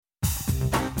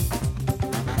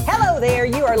there.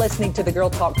 You are listening to the Girl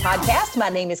Talk podcast. My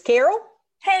name is Carol.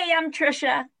 Hey, I'm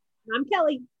Tricia. I'm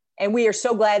Kelly. And we are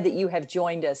so glad that you have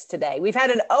joined us today. We've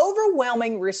had an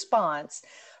overwhelming response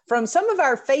from some of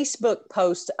our Facebook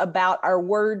posts about our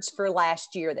words for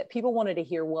last year, that people wanted to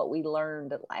hear what we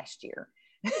learned last year.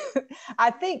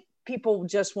 I think people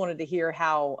just wanted to hear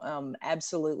how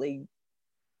absolutely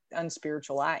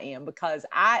unspiritual I am, because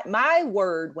my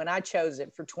word, when I chose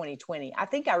it for 2020, I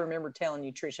think I remember telling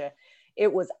you, Tricia,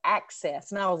 it was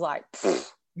access. And I was like,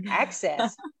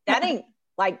 access? That ain't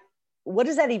like, what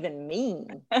does that even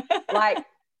mean? Like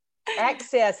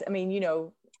access, I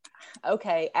mean,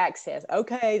 okay, access.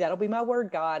 Okay, that'll be my word,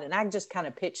 God. And I just kind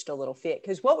of pitched a little fit.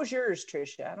 Because what was yours,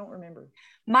 Tricia? I don't remember.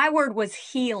 My word was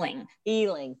healing.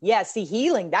 Healing. Yeah, see,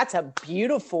 healing, that's a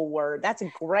beautiful word. That's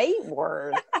a great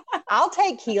word. I'll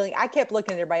take healing. I kept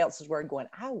looking at everybody else's word going,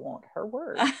 I want her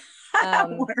word.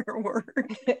 Her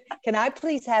word. Can I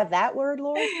please have that word,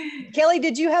 Lord? Kelly,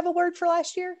 did you have a word for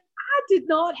last year? I did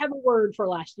not have a word for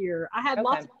last year. I had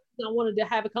lots of things I wanted to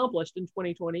have accomplished in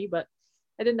 2020, but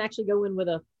I didn't actually go in with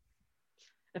a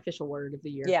official word of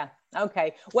the year. Yeah.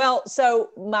 Okay. Well, so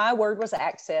my word was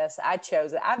access. I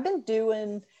chose it. I've been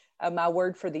doing my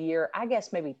word for the year, I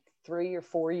guess maybe 3 or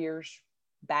 4 years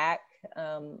back.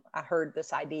 I heard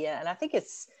this idea, and I think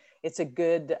it's a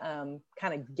good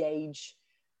kind of gauge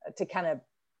to kind of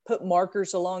put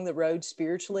markers along the road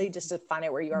spiritually, just to find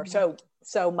out where you are.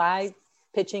 So my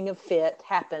pitching of fit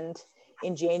happened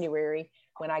in January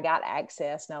when I got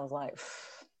access, and I was like,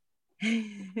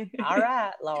 all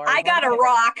right, Lord. I got a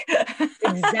rock.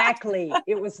 Exactly.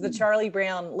 It was the Charlie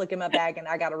Brown look in my bag and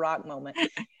I got a rock moment.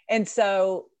 And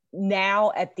so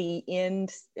now at the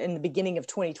end, in the beginning of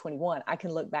 2021, I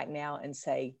can look back now and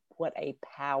say what a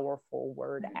powerful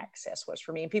word access was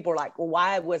for me. And people are like, well,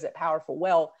 why was it powerful?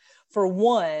 Well, for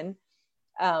one,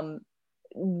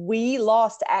 we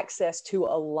lost access to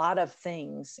a lot of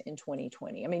things in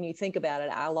 2020. I mean, you think about it,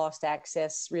 I lost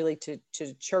access really to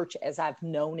church as I've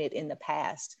known it in the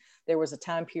past. There was a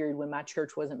time period when my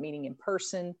church wasn't meeting in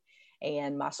person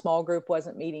and my small group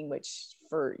wasn't meeting, which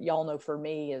for y'all know, for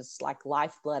me is like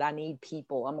lifeblood. I need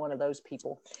people. I'm one of those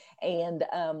people. And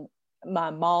my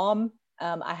mom,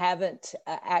 I haven't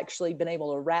actually been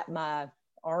able to wrap my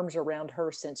arms around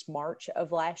her since March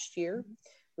of last year.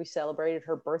 We celebrated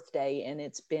her birthday, and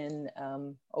it's been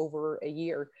over a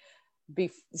year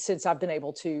since I've been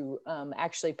able to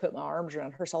actually put my arms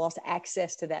around her. So I lost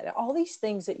access to that. All these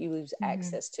things that you lose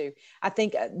access to. I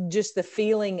think just the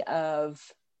feeling of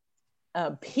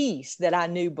peace that I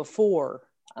knew before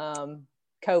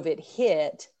COVID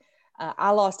hit,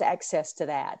 I lost access to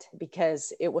that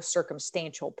because it was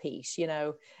circumstantial peace.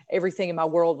 Everything in my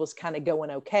world was kind of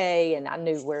going okay, and I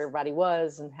knew where everybody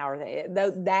was and how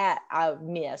that I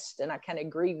missed, and I kind of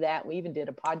grieved that. We even did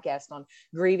a podcast on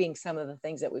grieving some of the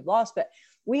things that we've lost, but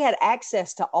we had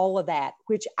access to all of that,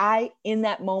 which I, in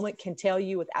that moment, can tell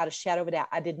you without a shadow of a doubt,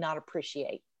 I did not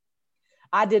appreciate.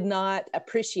 I did not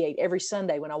appreciate every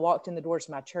Sunday when I walked in the doors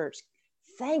of my church.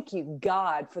 Thank you,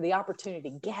 God, for the opportunity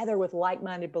to gather with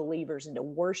like-minded believers and to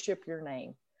worship your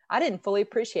name. I didn't fully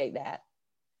appreciate that.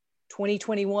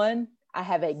 2021, I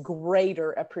have a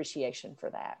greater appreciation for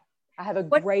that. I have a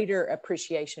greater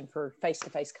appreciation for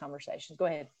face-to-face conversations. Go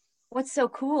ahead. What's so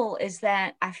cool is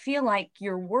that I feel like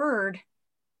your word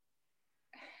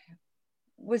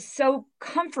was so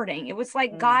comforting. It was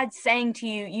like God saying to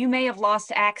you, you may have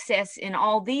lost access in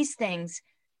all these things,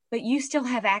 but you still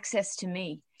have access to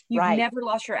me. You've never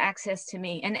lost your access to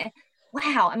me. And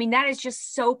wow, I mean, that is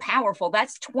just so powerful.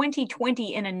 That's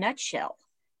 2020 in a nutshell.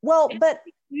 Well, but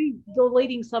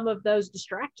deleting some of those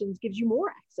distractions gives you more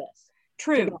access.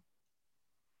 True.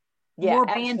 Yeah, more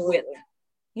absolutely. bandwidth.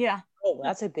 Yeah. Oh,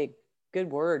 that's a good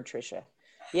word, Tricia.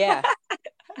 Yeah.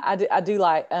 I do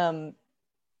like,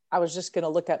 I was just going to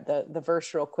look up the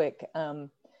verse real quick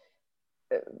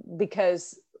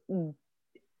because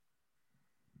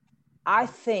I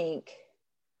think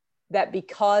that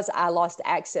because I lost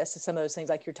access to some of those things,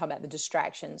 like you're talking about the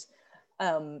distractions,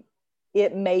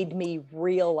 it made me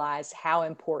realize how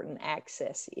important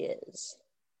access is.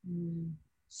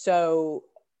 So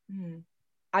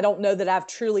I don't know that I've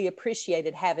truly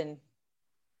appreciated having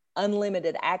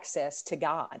unlimited access to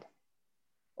God.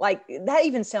 Like, that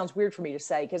even sounds weird for me to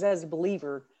say, because as a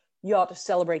believer, you ought to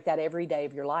celebrate that every day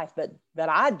of your life, but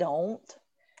I don't.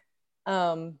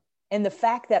 And the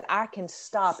fact that I can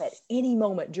stop at any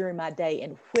moment during my day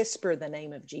and whisper the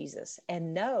name of Jesus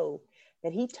and know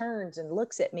that he turns and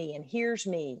looks at me and hears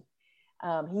me.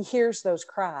 He hears those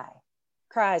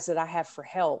cries that I have for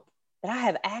help, that I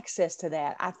have access to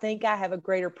that. I think I have a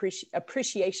greater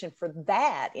appreciation for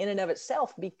that in and of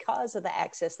itself because of the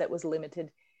access that was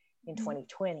limited in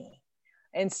 2020.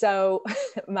 And so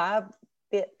my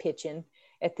fit pitching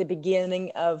at the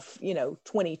beginning of,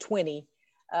 2020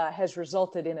 has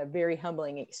resulted in a very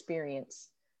humbling experience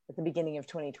at the beginning of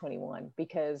 2021,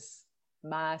 because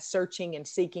my searching and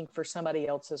seeking for somebody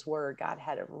else's word, God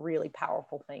had a really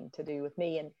powerful thing to do with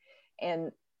me.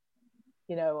 And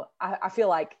I feel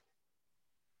like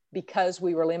because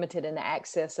we were limited in the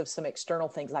access of some external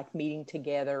things like meeting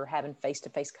together, having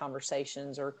face-to-face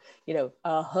conversations, or,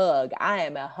 a hug. I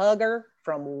am a hugger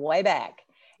from way back,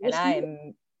 and I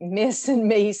am missing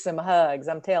me some hugs,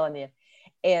 I'm telling you.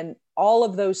 And all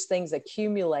of those things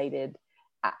accumulated,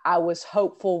 I was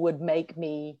hopeful would make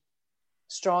me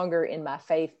stronger in my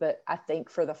faith. But I think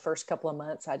for the first couple of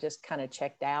months, I just kind of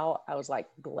checked out. I was like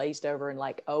glazed over and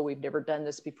like, oh, we've never done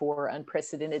this before,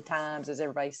 unprecedented times, as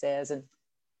everybody says.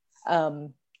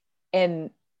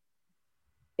 And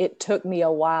it took me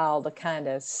a while to kind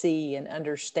of see and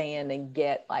understand and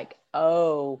get like,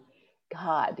 oh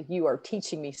God, you are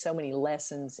teaching me so many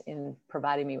lessons in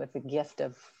providing me with the gift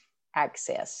of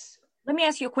access. Let me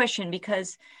ask you a question,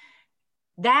 because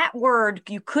that word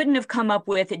you couldn't have come up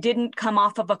with. It didn't come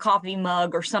off of a coffee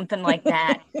mug or something like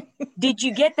that. Did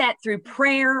you get that through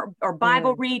prayer or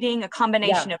Bible reading, a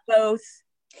combination of both?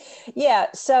 Yeah.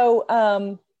 So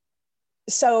I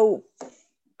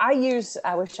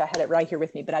wish I had it right here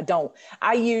with me, but I don't.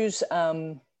 I use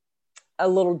a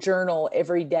little journal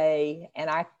every day. And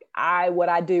what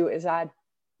I do is I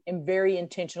am very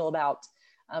intentional about,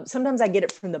 sometimes I get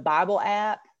it from the Bible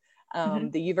app,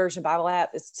 the YouVersion Bible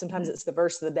app. Sometimes it's the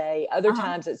verse of the day. Other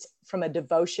times it's from a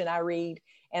devotion I read,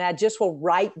 and I just will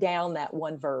write down that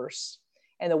one verse.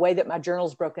 And the way that my journal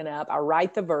is broken up, I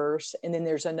write the verse, and then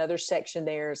there's another section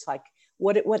there. It's like,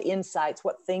 what insights,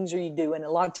 what things are you doing? A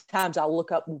lot of times I'll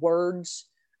look up words.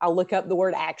 I'll look up the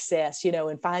word access,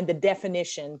 and find the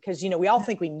definition. Cause we all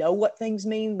think we know what things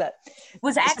mean, but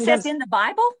was access in the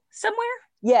Bible somewhere?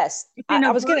 Yes.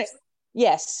 I was going to,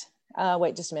 yes.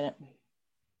 Wait just a minute.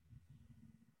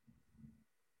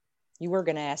 You were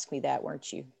going to ask me that,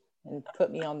 weren't you? And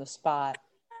put me on the spot.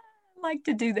 I like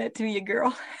to do that to you,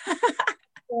 girl.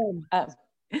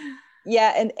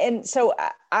 Yeah. And so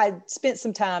I spent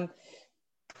some time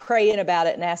praying about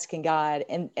it and asking God,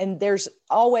 and there's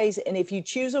always, and if you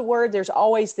choose a word, there's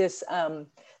always this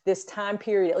time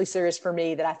period, at least there is for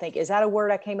me, that I think, is that a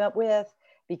word I came up with?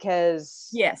 Because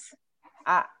yes,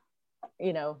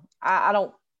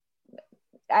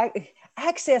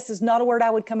 access is not a word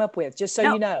I would come up with, just so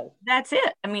you know. That's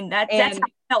it. I mean, that's how I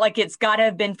felt like it's got to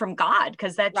have been from God,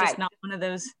 because that's just not one of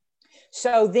those.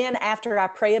 So then after I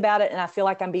pray about it and I feel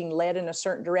like I'm being led in a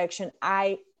certain direction,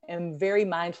 I am very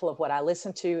mindful of what I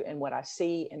listen to and what I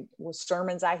see and what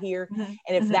sermons I hear. And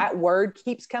if that word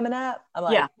keeps coming up, I'm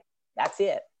like, that's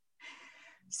it.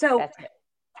 So that's it.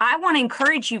 I want to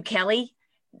encourage you, Kelly.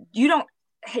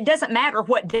 It doesn't matter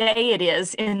what day it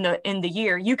is in the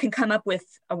year. You can come up with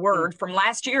a word from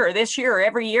last year or this year or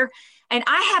every year. And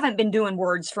I haven't been doing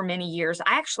words for many years.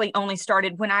 I actually only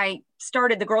started when I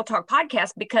started the Girl Talk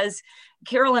podcast, because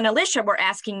Carol and Alicia were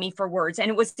asking me for words. And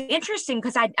it was interesting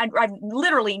because I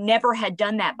literally never had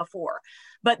done that before.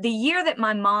 But the year that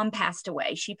my mom passed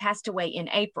away, she passed away in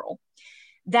April.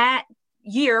 That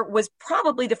year was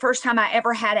probably the first time I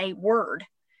ever had a word.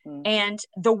 And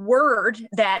the word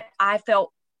that I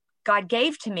felt God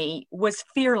gave to me was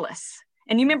fearless.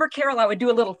 And you remember, Carol, I would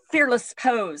do a little fearless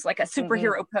pose, like a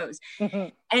superhero pose.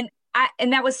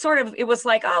 And that was sort of, it was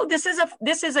like, oh, this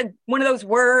is one of those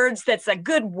words that's a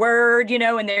good word,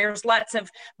 and there's lots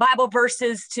of Bible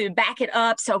verses to back it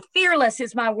up. So fearless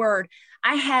is my word.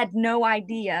 I had no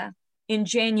idea in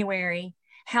January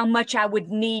how much I would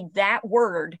need that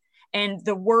word and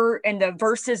the word and the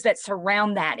verses that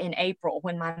surround that in April,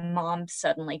 when my mom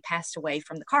suddenly passed away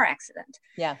from the car accident.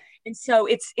 Yeah. And so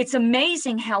it's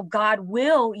amazing how God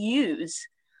will use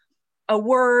a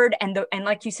word and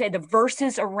like you say, the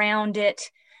verses around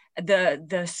it,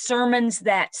 the sermons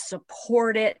that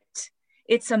support it.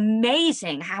 It's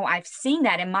amazing how I've seen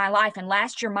that in my life. And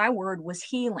last year, my word was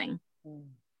healing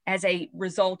as a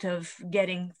result of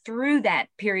getting through that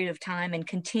period of time and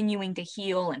continuing to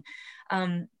heal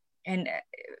and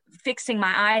fixing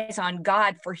my eyes on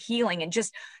God for healing. And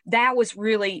just, that was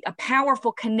really a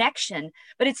powerful connection.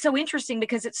 But it's so interesting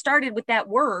because it started with that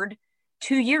word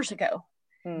 2 years ago.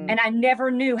 And I never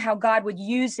knew how God would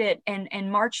use it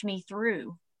and march me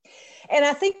through. And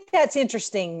I think that's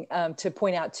interesting to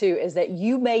point out too, is that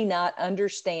you may not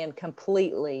understand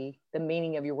completely the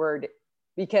meaning of your word,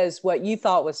 because what you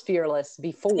thought was fearless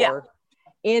before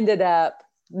ended up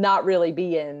not really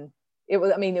being. It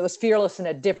was fearless in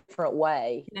a different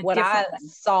way. What I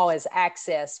saw as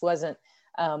access wasn't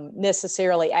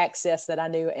necessarily access that I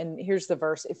knew. And here's the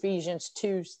verse, Ephesians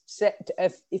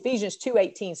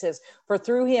 2:18 says, for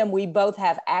through him we both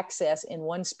have access in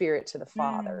one spirit to the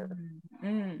Father.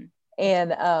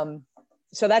 And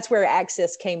so that's where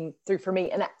access came through for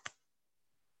me. And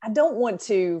I don't want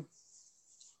to,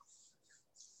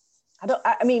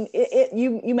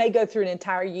 you may go through an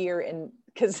entire year, and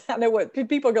because I know what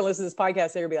people are going to listen to this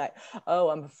podcast, they're going to be like, oh,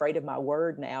 I'm afraid of my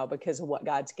word now because of what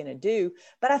God's going to do.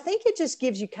 But I think it just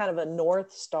gives you kind of a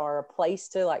North Star, a place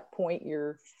to like point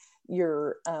your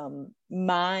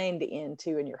mind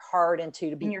into and your heart into,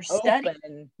 to be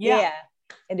open. Yeah.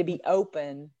 And to be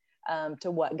open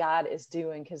to what God is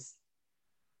doing. Because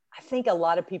I think a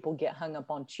lot of people get hung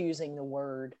up on choosing the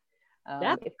word.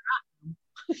 That's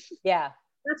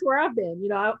where I've been.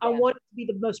 I want it to be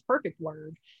the most perfect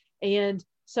word. And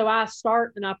so I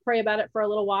start and I pray about it for a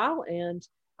little while, and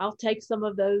I'll take some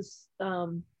of those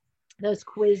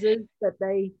quizzes that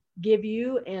they give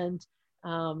you. And,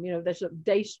 there's a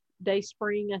day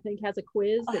spring, I think, has a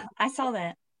quiz. I saw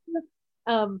that.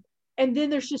 And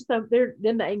then there's just then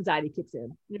the anxiety kicks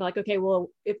in. You're like, okay, well,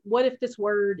 what if this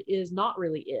word is not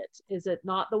really it? Is it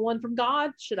not the one from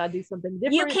God? Should I do something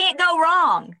different? You can't go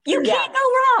wrong. You can't go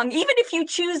wrong. Even if you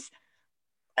choose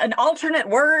an alternate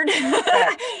word,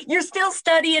 you're still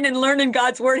studying and learning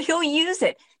God's word. He'll use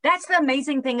it. That's the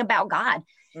amazing thing about God.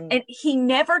 And he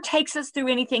never takes us through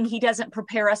anything he doesn't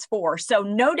prepare us for. So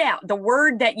no doubt the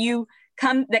word that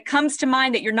comes to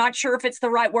mind that you're not sure if it's the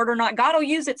right word or not, God will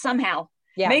use it somehow.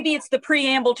 Yeah. Maybe it's the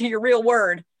preamble to your real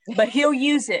word, but he'll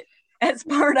use it as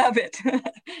part of it.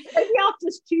 Maybe I'll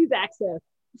just choose access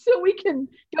so we can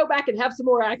go back and have some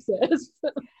more access.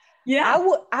 Yeah,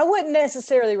 I wouldn't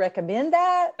necessarily recommend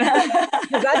that,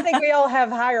 because I think we all have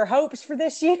higher hopes for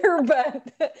this year.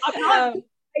 But I'm not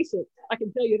patient, I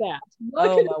can tell you that.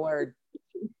 Oh my word!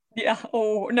 Yeah.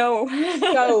 Oh no.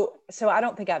 So I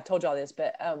don't think I've told y'all this,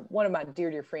 but one of my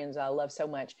dear friends I love so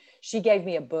much, she gave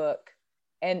me a book,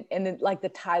 and then like the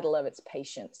title of it's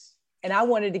Patience, and I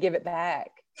wanted to give it back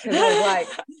because I was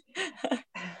like,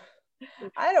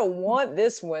 I don't want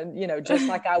this one, just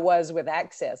like I was with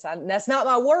Access. That's not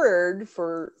my word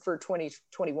for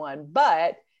 2021,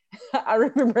 but I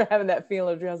remember having that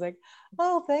feeling. I was like,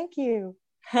 oh, thank you.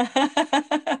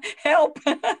 Help.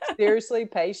 Seriously,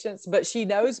 patience. But she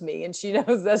knows me, and she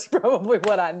knows that's probably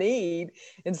what I need,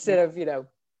 instead of,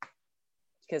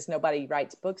 because nobody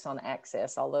writes books on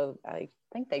Access, although I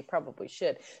think they probably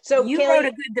should. So you wrote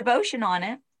a good devotion on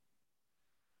it.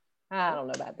 I don't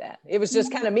know about that. It was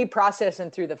just kind of me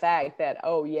processing through the fact that,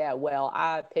 oh yeah, well,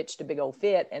 I pitched a big old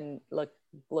fit, and look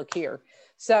here.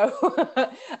 So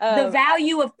the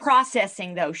value of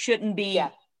processing, though, shouldn't be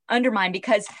undermined,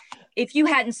 because if you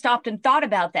hadn't stopped and thought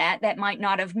about that might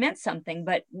not have meant something.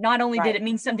 But not only did it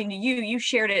mean something to you, you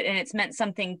shared it, and it's meant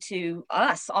something to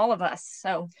us, all of us.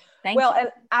 So thank you. And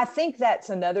I think that's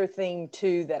another thing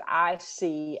too that I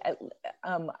see.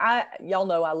 Y'all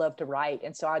know I love to write,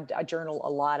 and so I journal a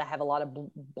lot. I have a lot of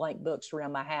blank books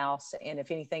around my house, and if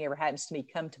anything ever happens to me,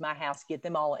 come to my house, get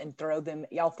them all, and throw them.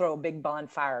 Y'all throw a big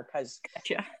bonfire, because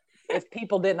if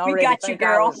people didn't already think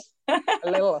I was a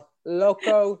little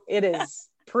loco, it is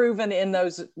proven in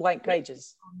those blank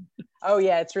pages. Oh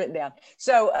yeah, it's written down.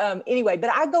 So anyway, but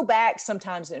I go back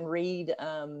sometimes and read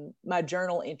my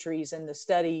journal entries and the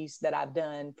studies that I've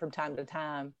done from time to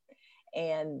time,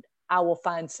 and I will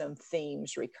find some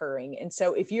themes recurring. And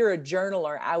so if you're a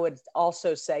journaler, I would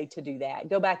also say to do that.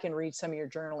 Go back and read some of your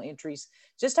journal entries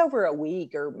just over a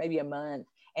week or maybe a month.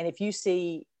 And if you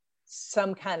see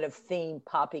some kind of theme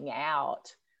popping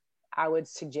out, I would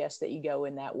suggest that you go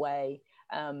in that way.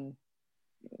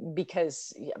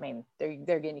 Because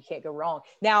there again, you can't go wrong.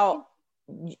 Now,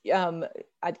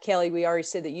 Kelly, we already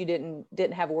said that you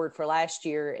didn't have a word for last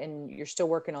year, and you're still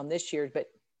working on this year. But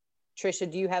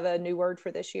Tricia, do you have a new word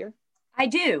for this year? I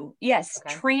do. Yes.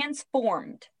 Okay.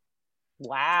 Transformed.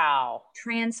 Wow.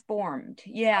 Transformed.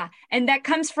 Yeah. And that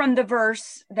comes from the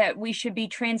verse that we should be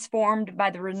transformed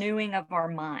by the renewing of our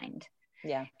mind.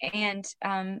 Yeah. And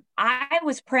I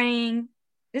was praying.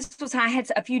 I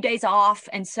had a few days off.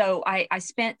 And so I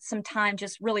spent some time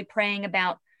just really praying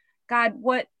about, God,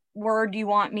 what word do you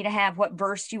want me to have? What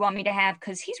verse do you want me to have?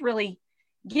 Because he's really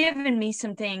given me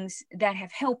some things that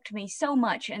have helped me so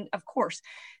much. And of course,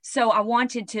 so I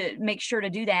wanted to make sure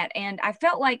to do that. And I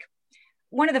felt like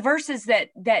one of the verses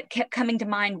that kept coming to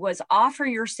mind was, offer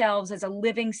yourselves as a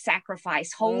living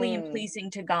sacrifice, holy and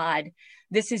pleasing to God.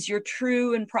 This is your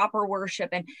true and proper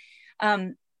worship.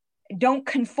 And don't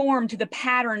conform to the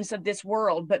patterns of this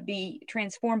world, but be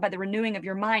transformed by the renewing of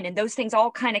your mind. And those things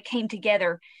all kind of came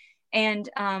together. And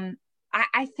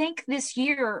I think this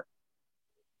year,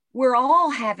 we're all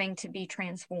having to be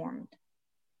transformed.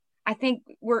 I think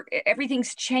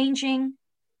everything's changing.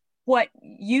 What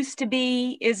used to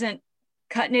be isn't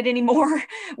cutting it anymore.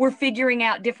 We're figuring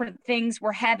out different things.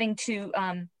 We're having to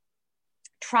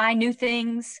try new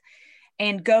things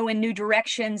and go in new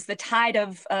directions. The tide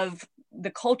of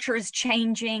the culture is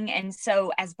changing. And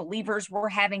so as believers, we're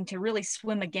having to really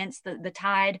swim against the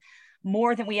tide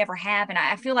more than we ever have. And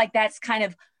I feel like that's kind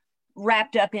of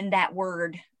wrapped up in that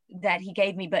word that he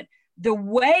gave me. But the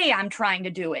way I'm trying to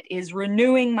do it is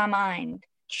renewing my mind,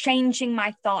 changing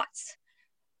my thoughts,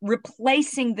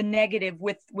 replacing the negative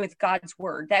with God's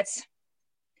word. That's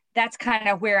kind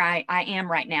of where I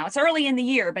am right now. It's early in the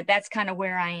year, but that's kind of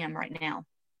where I am right now.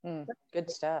 Good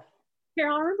stuff.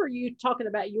 Carol, I remember you talking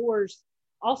about yours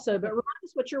also, but remind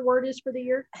us what your word is for the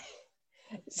year.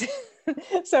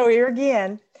 So here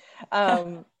again,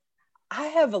 I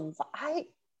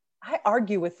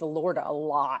argue with the Lord a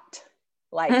lot.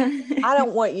 Like, I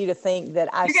don't want you to think that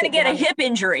you're going to get a hip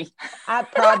injury. I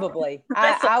probably,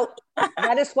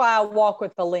 that is why I walk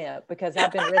with the limp, because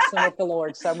I've been wrestling with the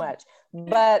Lord so much.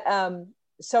 But,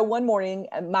 so one morning,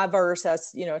 my verse, I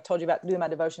told you about doing my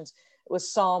devotions, was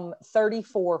Psalm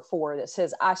 34:4 that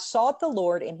says, I sought the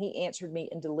Lord and he answered me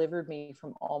and delivered me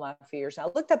from all my fears. And I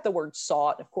looked up the word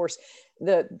sought. Of course,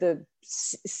 the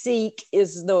seek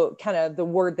is the kind of the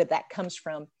word that comes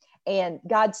from. And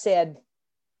God said,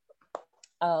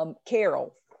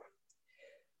 Carol,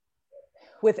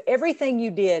 with everything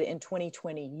you did in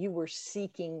 2020, you were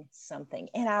seeking something.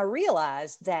 And I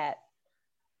realized that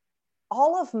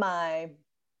all of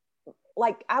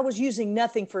I was using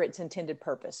nothing for its intended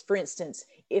purpose. For instance,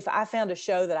 if I found a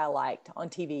show that I liked on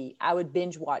TV, I would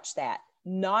binge watch that,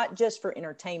 not just for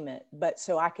entertainment, but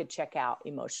so I could check out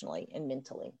emotionally and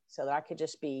mentally, so that I could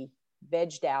just be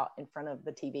vegged out in front of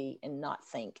the TV and not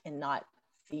think and not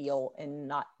feel and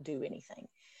not do anything.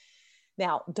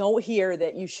 Now, don't hear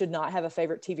that you should not have a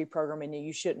favorite TV program and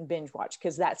you shouldn't binge watch,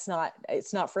 because it's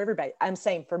not for everybody. I'm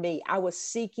saying for me, I was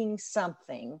seeking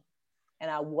something and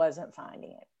I wasn't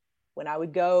finding it. When I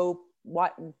would go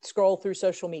scroll through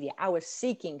social media, I was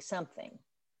seeking something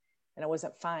and I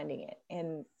wasn't finding it.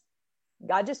 And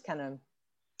God just kind of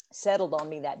settled on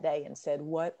me that day and said,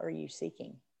 what are you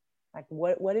seeking? Like,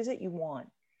 what is it you want?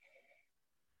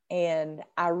 And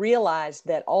I realized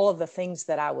that all of the things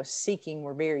that I was seeking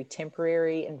were very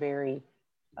temporary and very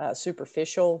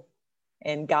superficial.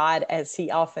 And God, as he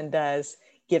often does,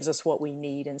 gives us what we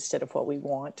need instead of what we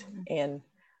want. And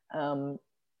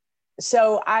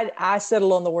so I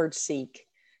settled on the word seek,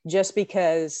 just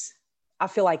because I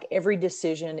feel like every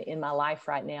decision in my life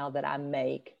right now that I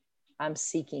make, I'm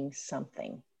seeking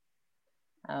something.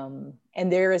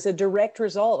 And there is a direct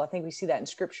result. I think we see that in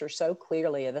scripture so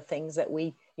clearly, of the things that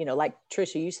we, like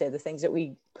Tricia, you said, the things that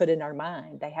we put in our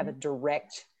mind, they have a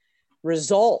direct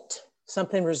result.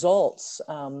 Something results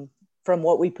from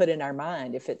what we put in our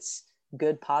mind. If it's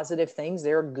good, positive things,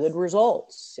 there are good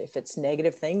results. If it's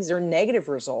negative things, there are negative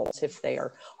results. If they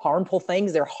are harmful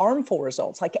things, they're harmful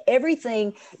results. Like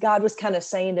everything, God was kind of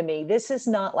saying to me, this is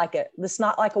not like a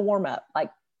warm up. Like,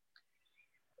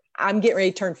 I'm getting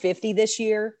ready to turn 50 this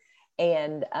year.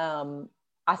 And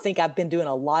I think I've been doing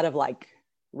a lot of like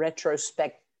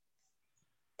retrospecting.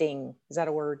 Is that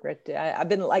a word? I've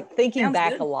been like thinking Sounds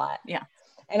back good. a lot. Yeah.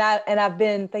 And I've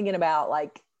been thinking about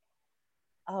like,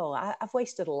 I've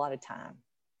wasted a lot of time.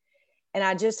 And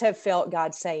I just have felt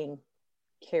God saying,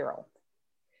 Carol,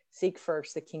 seek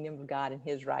first the kingdom of God and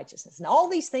his righteousness, and all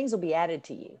these things will be added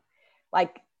to you.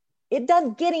 Like, it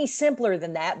doesn't get any simpler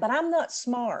than that, but I'm not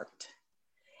smart.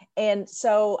 And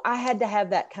so I had to have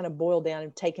that kind of boiled down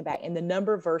and taken back. And the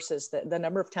number of verses, the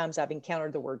number of times I've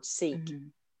encountered the word seek,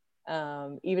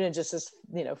 even in just this,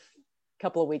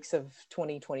 couple of weeks of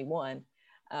 2021,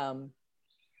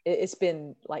 it's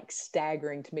been like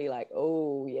staggering to me, like,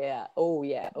 oh yeah.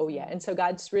 And so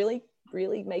God's really,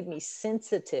 really made me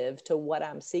sensitive to what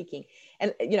I'm seeking.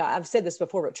 And, I've said this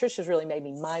before, but Tricia's really made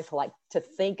me mindful, like to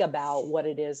think about what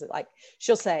it is. Like,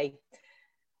 she'll say,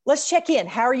 let's check in.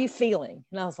 How are you feeling?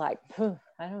 And I was like,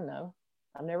 I don't know.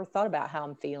 I've never thought about how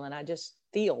I'm feeling. I just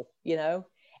feel,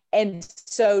 And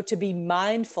so to be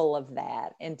mindful of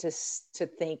that and to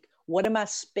think, what am I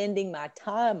spending my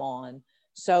time on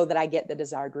so that I get the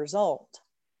desired result?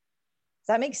 Does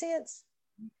that make sense?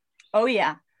 Oh,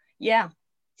 yeah. Yeah.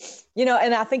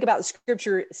 And I think about the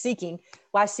scripture seeking,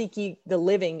 why seek ye the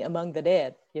living among the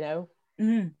dead? He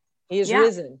is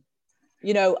risen.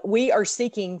 We are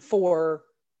seeking for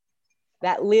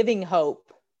that living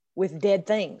hope with dead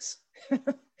things.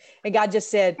 And God just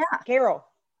said, Carol,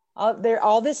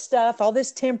 all this stuff, all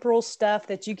this temporal stuff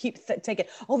that you keep thinking,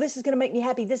 oh, this is going to make me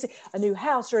happy. This is a new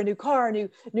house or a new car, a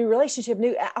new relationship,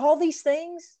 all these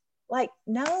things. Like,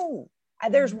 no,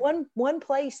 there's one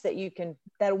place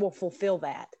that will fulfill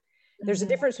that. There's a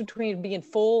difference between being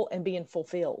full and being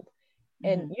fulfilled.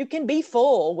 And you can be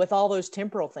full with all those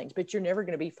temporal things, but you're never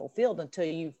going to be fulfilled until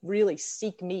you really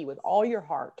seek me with all your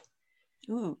heart.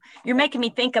 Ooh, you're making me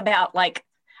think about, like,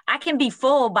 I can be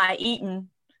full by eating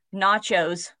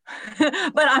nachos,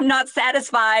 but I'm not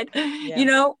satisfied.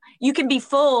 Yeah. You can be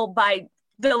full by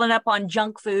filling up on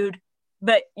junk food,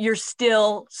 but you're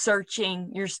still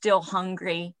searching, you're still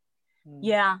hungry.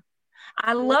 Yeah.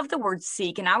 I love the word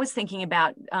seek. And I was thinking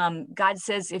about, God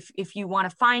says, if you want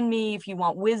to find me, if you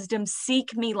want wisdom,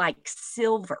 seek me like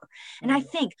silver. And I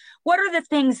think, what are the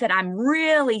things that I'm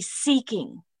really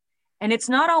seeking? And it's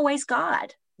not always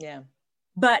God. Yeah.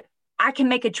 But I can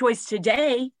make a choice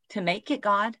today to make it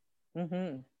God.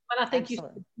 Mm-hmm. But I think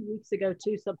Excellent. You said 2 weeks ago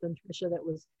too, something, Tricia, that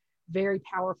was very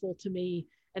powerful to me.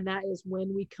 And that is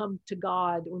when we come to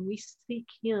God, when we seek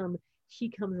him, he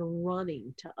comes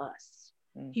running to us.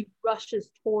 He rushes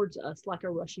towards us like a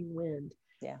rushing wind.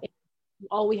 Yeah. And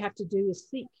all we have to do is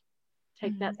seek,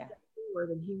 take that step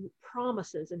forward, and he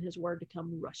promises in his word to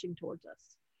come rushing towards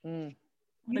us.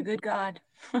 What a good God.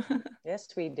 Yes,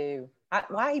 we do.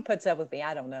 Why he puts up with me,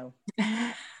 I don't know.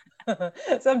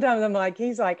 Sometimes I'm like,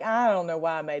 he's like, I don't know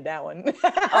why I made that one.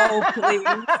 Oh, please.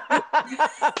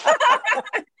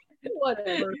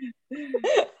 Whatever.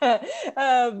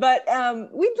 But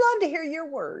we'd love to hear your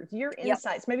words, your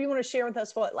insights. Maybe you want to share with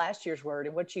us what last year's word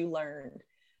and what you learned.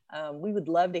 We would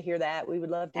love to hear that. We would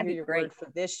love to hear your word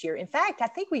for this year. In fact, I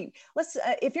think let's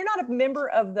if you're not a member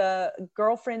of the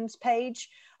Girlfriends page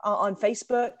on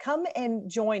Facebook, come and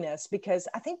join us, because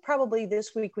I think probably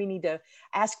this week we need to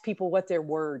ask people what their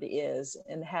word is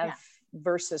and have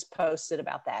verses posted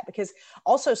about that. Because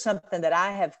also something that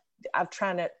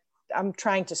I'm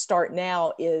trying to start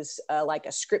now is like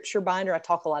a scripture binder. I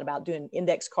talk a lot about doing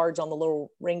index cards on the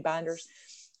little ring binders.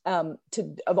 Of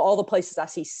all the places I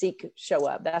see seek show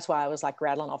up. That's why I was like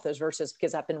rattling off those verses,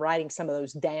 because I've been writing some of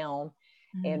those down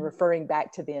and referring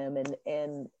back to them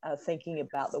and thinking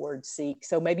about the word seek.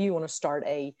 So maybe you want to start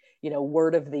a,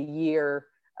 word of the year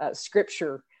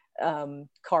scripture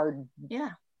card. Yeah.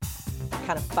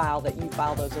 Kind of file that you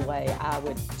file those away. I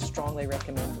would strongly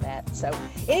recommend that. So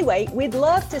anyway, we'd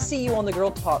love to see you on the Girl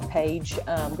Talk page,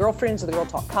 Girlfriends of the Girl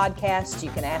Talk podcast.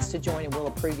 You can ask to join and we'll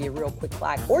approve you real quick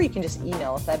like, or you can just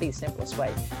email us. That'd be the simplest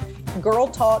way.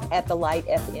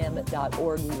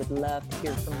 girltalk@thelightfm.org. We would love to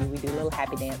hear from you. We do a little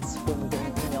happy dance when we get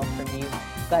an email from you.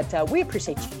 But we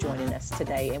appreciate you joining us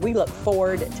today, and we look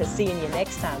forward to seeing you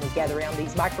next time we gather around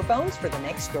these microphones for the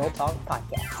next Girl Talk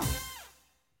podcast.